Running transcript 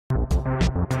Hello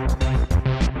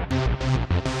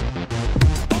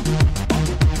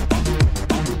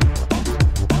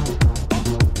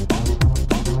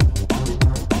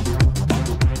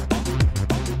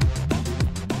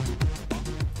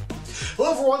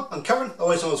everyone, I'm Kevin,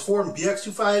 always known as Forum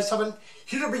BX257,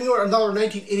 here to bring you another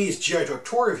 1980s G.I. Joe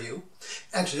tour review.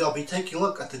 And today I'll be taking a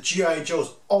look at the G.I.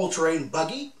 Joe's all-terrain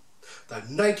buggy, the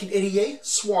 1988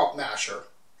 Swampmasher.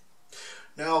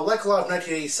 Now, like a lot of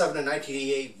 1987 and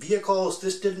 1988 vehicles,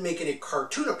 this didn't make any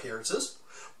cartoon appearances,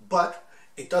 but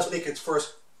it does make its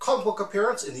first comic book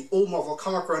appearance in the old Marvel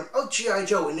comic run of G.I.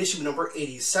 Joe in issue number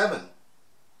 87.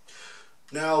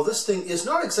 Now, this thing is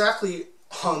not exactly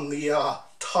on the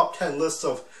top 10 lists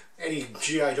of any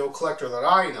G.I. Joe collector that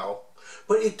I know,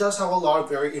 but it does have a lot of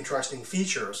very interesting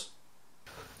features.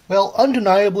 Well,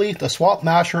 undeniably, the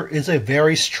Swampmasher is a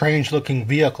very strange looking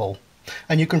vehicle,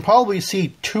 and you can probably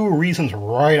see two reasons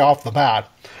right off the bat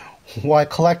why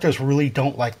collectors really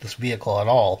don't like this vehicle at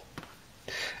all.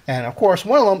 And of course,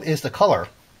 one of them is the color,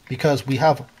 because we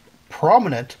have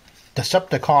prominent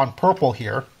Decepticon purple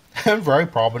here, and very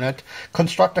prominent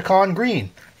Constructicon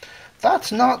green.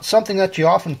 That's not something that you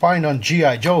often find on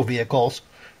G.I. Joe vehicles,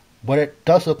 but it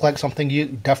does look like something you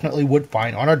definitely would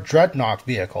find on a Dreadnok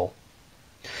vehicle.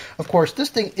 Of course, this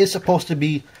thing is supposed to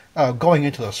be going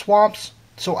into the swamps,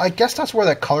 so I guess that's where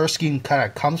that color scheme kind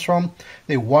of comes from.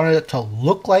 They wanted it to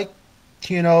look like,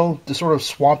 you know, the sort of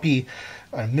swampy,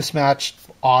 mismatched,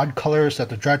 odd colors that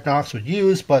the Dreadnoks would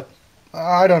use, but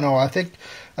I don't know. I think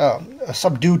a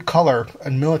subdued color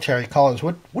and military colors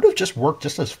would have just worked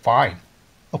just as fine.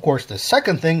 Of course, the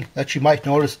second thing that you might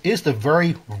notice is the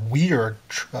very weird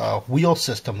wheel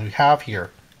system we have here,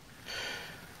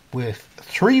 with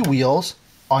 3 wheels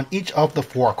on each of the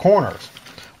 4 corners.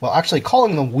 Well, actually,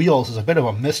 calling them wheels is a bit of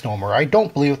a misnomer. I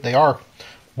don't believe they are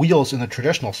wheels in the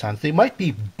traditional sense. They might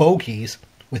be bogies,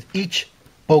 with each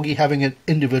bogie having an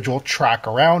individual track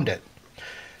around it.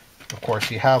 Of course,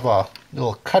 you have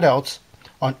little cutouts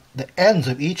on the ends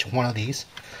of each one of these,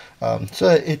 so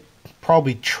that it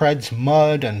probably treads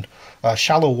mud and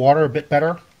shallow water a bit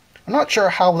better. I'm not sure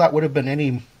how that would have been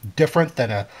any different than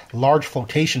a large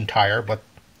flotation tire, but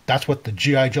that's what the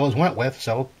G.I. Joes went with,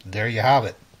 so there you have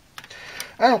it.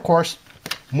 And of course,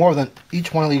 more than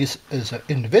each one of these is an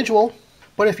individual,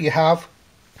 but if you have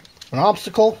an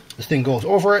obstacle, this thing goes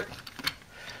over it,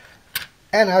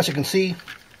 and as you can see,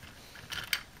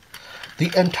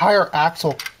 the entire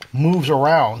axle moves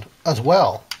around as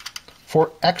well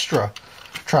for extra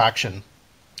traction.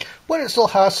 But it still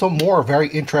has some more very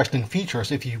interesting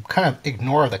features if you kind of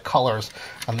ignore the colors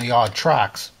and the odd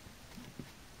tracks.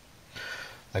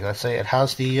 Like I say, it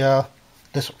has the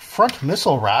this front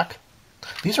missile rack.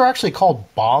 These are actually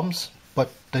called bombs, but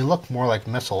they look more like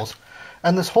missiles.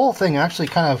 And this whole thing actually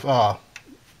kind of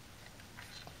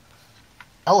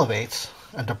elevates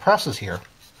and depresses here.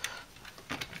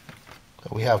 So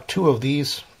we have 2 of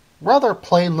these rather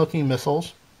plain looking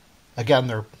missiles. Again,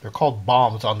 they're called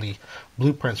bombs on the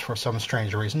blueprints for some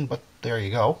strange reason, but there you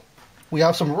go. We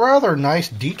have some rather nice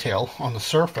detail on the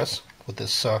surface with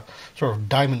this sort of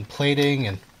diamond plating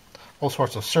and all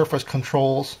sorts of surface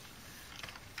controls.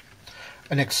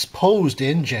 An exposed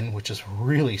engine, which is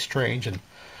really strange, and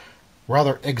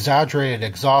rather exaggerated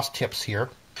exhaust tips here.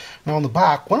 Now on the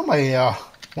back, one of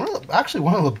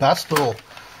the best little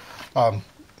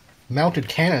mounted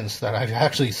cannons that I've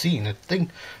actually seen. The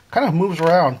thing kind of moves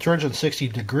around 360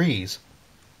 degrees,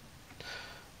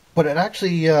 but it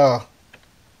actually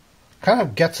kind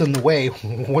of gets in the way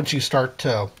once you start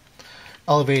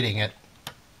elevating it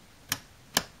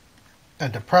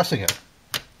and depressing it.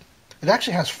 It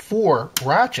actually has 4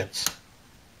 ratchets.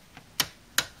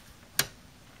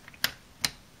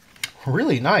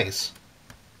 Really nice.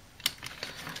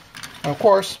 And of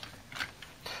course,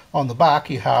 on the back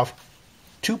you have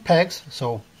 2 pegs,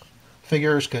 so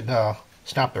figures could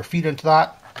snap their feet into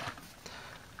that,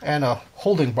 and a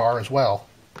holding bar as well,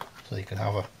 so you can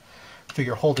have a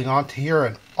figure holding onto here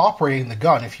and operating the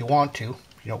gun if you want to.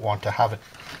 You don't want to have it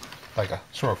like a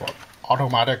sort of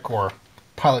automatic or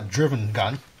pilot-driven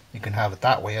gun. You can have it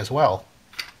that way as well.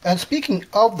 And speaking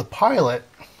of the pilot,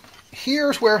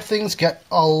 here's where things get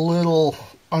a little,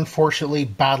 unfortunately,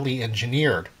 badly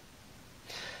engineered.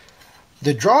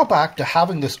 The drawback to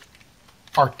having this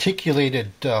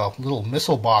articulated little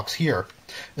missile box here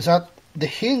is that the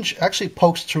hinge actually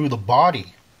pokes through the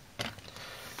body.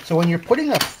 So when you're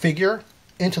putting a figure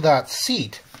into that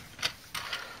seat,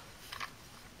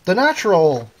 the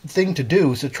natural thing to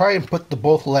do is to try and put the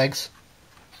both legs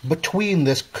between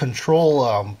this control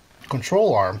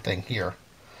arm thing here.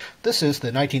 This is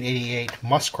the 1988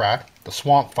 Muskrat, the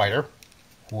Swamp Fighter.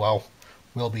 Well,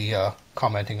 we'll be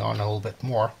commenting on a little bit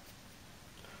more.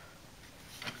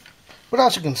 But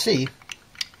as you can see,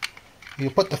 you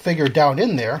put the figure down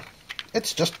in there,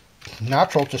 it's just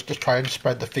natural just to try and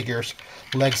spread the figure's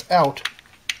legs out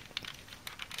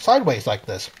sideways like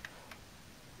this.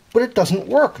 But it doesn't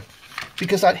work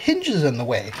because that hinge is in the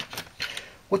way.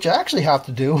 What you actually have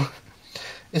to do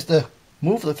is to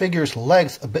move the figure's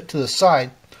legs a bit to the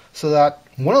side so that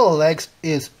one of the legs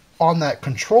is on that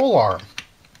control arm,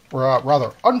 or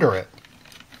rather under it.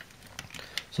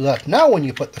 So that now when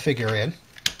you put the figure in,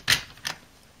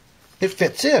 it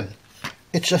fits in.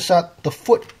 It's just that the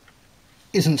foot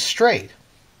isn't straight.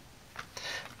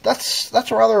 That's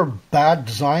a rather bad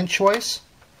design choice,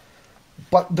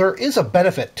 but there is a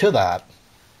benefit to that.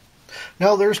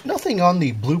 Now, there's nothing on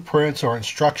the blueprints or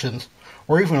instructions,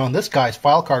 or even on this guy's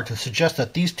file card to suggest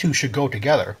that these two should go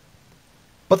together.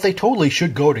 But they totally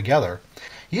should go together.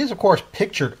 He is, of course,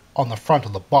 pictured on the front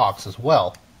of the box as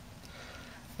well.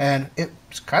 And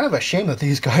it's kind of a shame that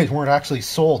these guys weren't actually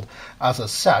sold as a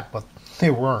set, but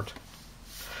they weren't.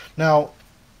 Now,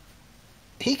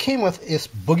 he came with his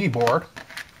boogie board,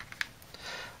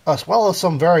 as well as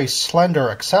some very slender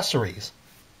accessories.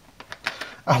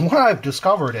 And what I've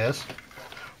discovered is,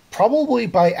 probably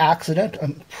by accident,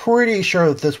 I'm pretty sure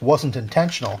that this wasn't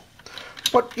intentional,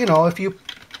 but you know, if you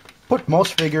put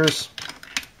most figures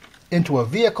into a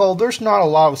vehicle, there's not a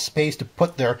lot of space to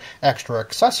put their extra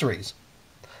accessories.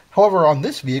 However, on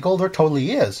this vehicle, there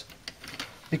totally is.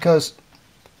 Because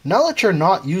now that you're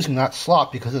not using that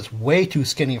slot because it's way too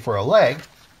skinny for a leg,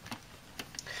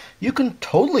 you can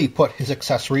totally put his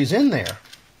accessories in there.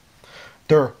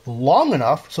 They're long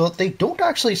enough so that they don't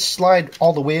actually slide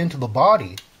all the way into the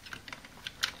body.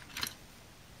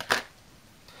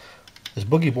 His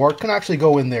boogie board can actually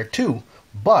go in there too,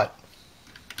 but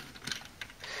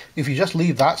if you just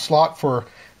leave that slot for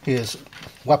his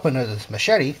weapon as his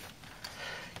machete,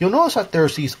 you'll notice that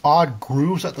there's these odd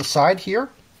grooves at the side here.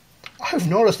 I've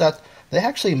noticed that they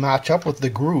actually match up with the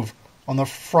groove on the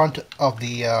front of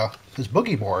the his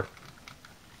boogie board.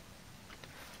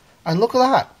 And look at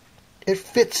that. It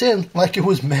fits in like it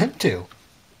was meant to.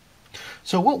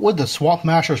 So what would the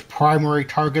Swampmasher's primary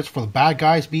targets for the bad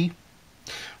guys be?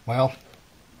 Well,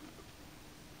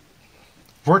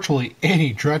 virtually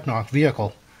any Dreadnok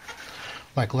vehicle.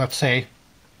 Like, let's say,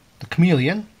 the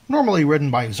Chameleon, normally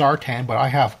ridden by Zartan, but I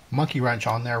have Monkey Wrench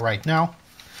on there right now.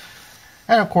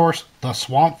 And of course, the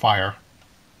Swampfire.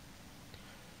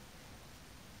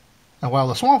 And while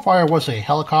the Swampfire was a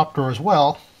helicopter as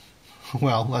well,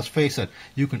 let's face it,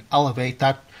 you can elevate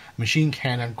that machine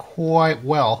cannon quite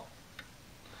well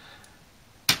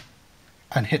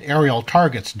and hit aerial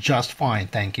targets just fine,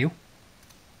 thank you.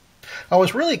 I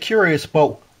was really curious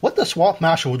about what the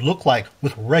Swampmasher would look like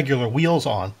with regular wheels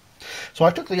on. So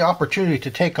I took the opportunity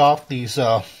to take off these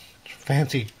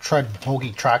fancy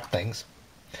Dreadnoks track things.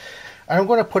 And I'm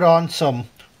going to put on some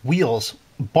wheels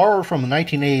borrowed from the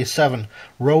 1987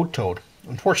 Road Toad.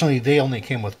 Unfortunately, they only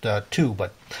came with two,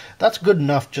 but that's good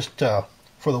enough just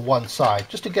for the one side,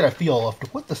 just to get a feel of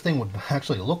what this thing would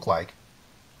actually look like.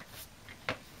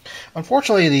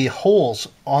 Unfortunately, the holes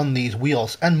on these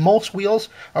wheels, and most wheels,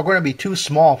 are going to be too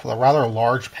small for the rather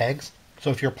large pegs. So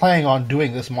if you're planning on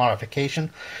doing this modification,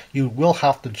 you will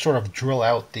have to sort of drill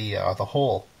out the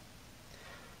hole.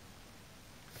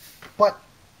 But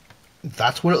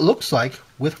that's what it looks like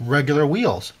with regular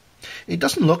wheels. It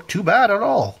doesn't look too bad at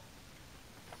all.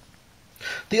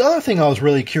 The other thing I was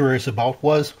really curious about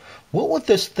was, what would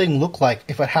this thing look like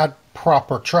if it had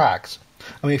proper tracks?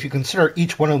 I mean, if you consider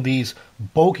each one of these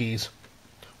bogies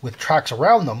with tracks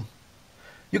around them,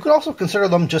 you could also consider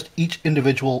them just each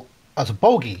individual as a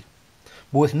bogie,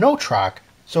 but with no track.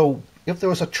 So if there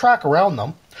was a track around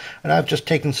them, and I've just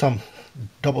taken some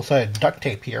double-sided duct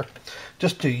tape here,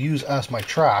 just to use as my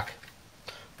track,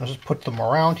 I'll just put them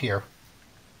around here.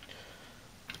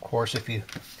 Of course, if you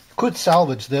could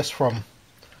salvage this from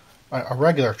a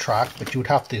regular track, but you would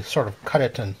have to sort of cut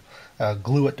it and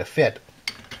glue it to fit.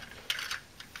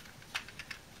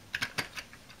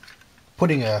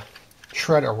 Putting a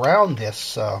tread around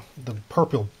this, the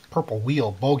purple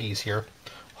wheel bogies here,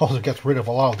 also gets rid of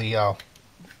a lot of the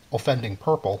offending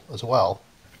purple as well.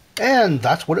 And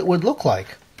that's what it would look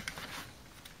like.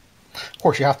 Of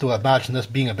course, you have to imagine this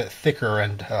being a bit thicker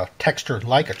and textured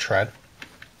like a tread.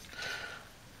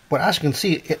 But as you can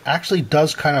see, it actually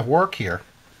does kind of work here.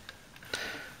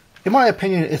 In my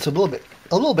opinion, it's a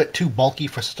little bit too bulky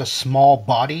for such a small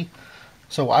body.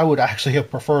 So I would actually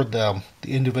have preferred the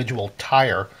individual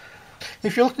tire.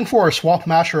 If you're looking for a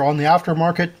Swampmasher on the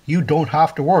aftermarket, you don't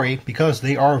have to worry because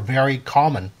they are very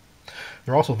common.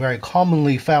 They're also very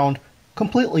commonly found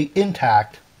completely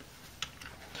intact.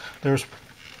 there's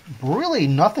really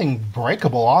nothing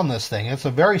breakable on this thing. It's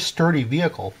a very sturdy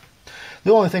vehicle.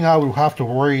 The only thing I would have to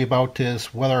worry about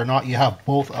is whether or not you have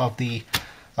both of the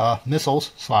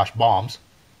missiles / bombs.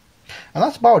 And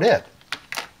that's about it.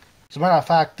 As a matter of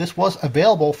fact, this was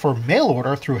available for mail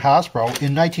order through Hasbro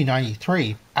in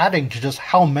 1993, adding to just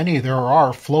how many there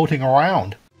are floating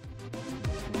around.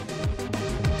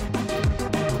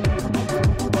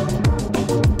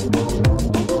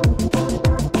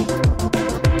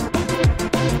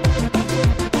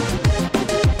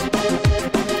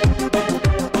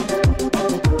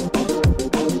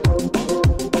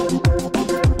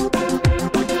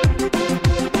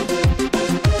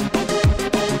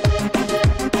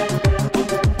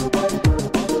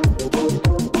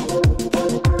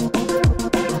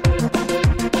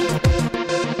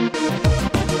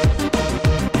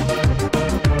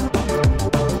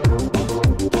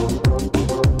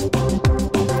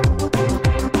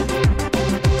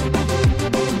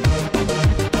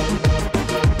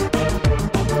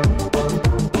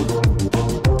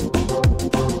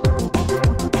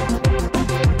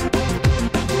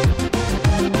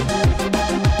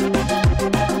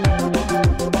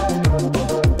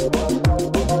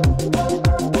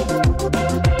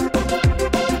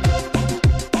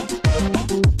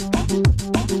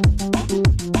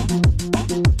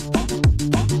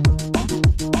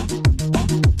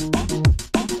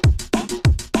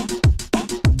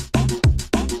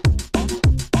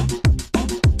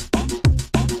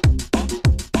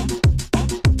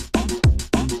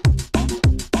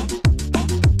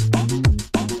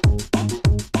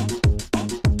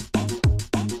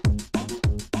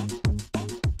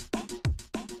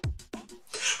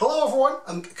 Hello everyone,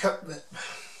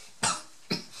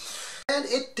 and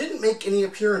it didn't make any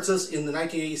appearances in the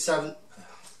 1987.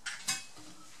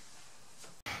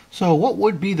 So what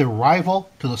would be the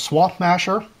rival to the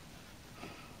Swampmasher?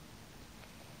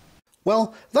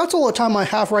 Well, that's all the time I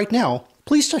have right now.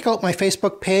 Please check out my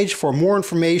Facebook page for more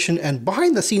information and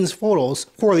behind the scenes photos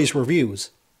for these reviews.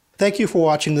 Thank you for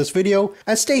watching this video,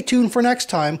 and stay tuned for next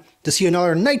time to see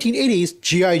another 1980s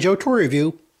G.I. Joe toy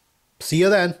review. See you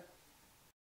then.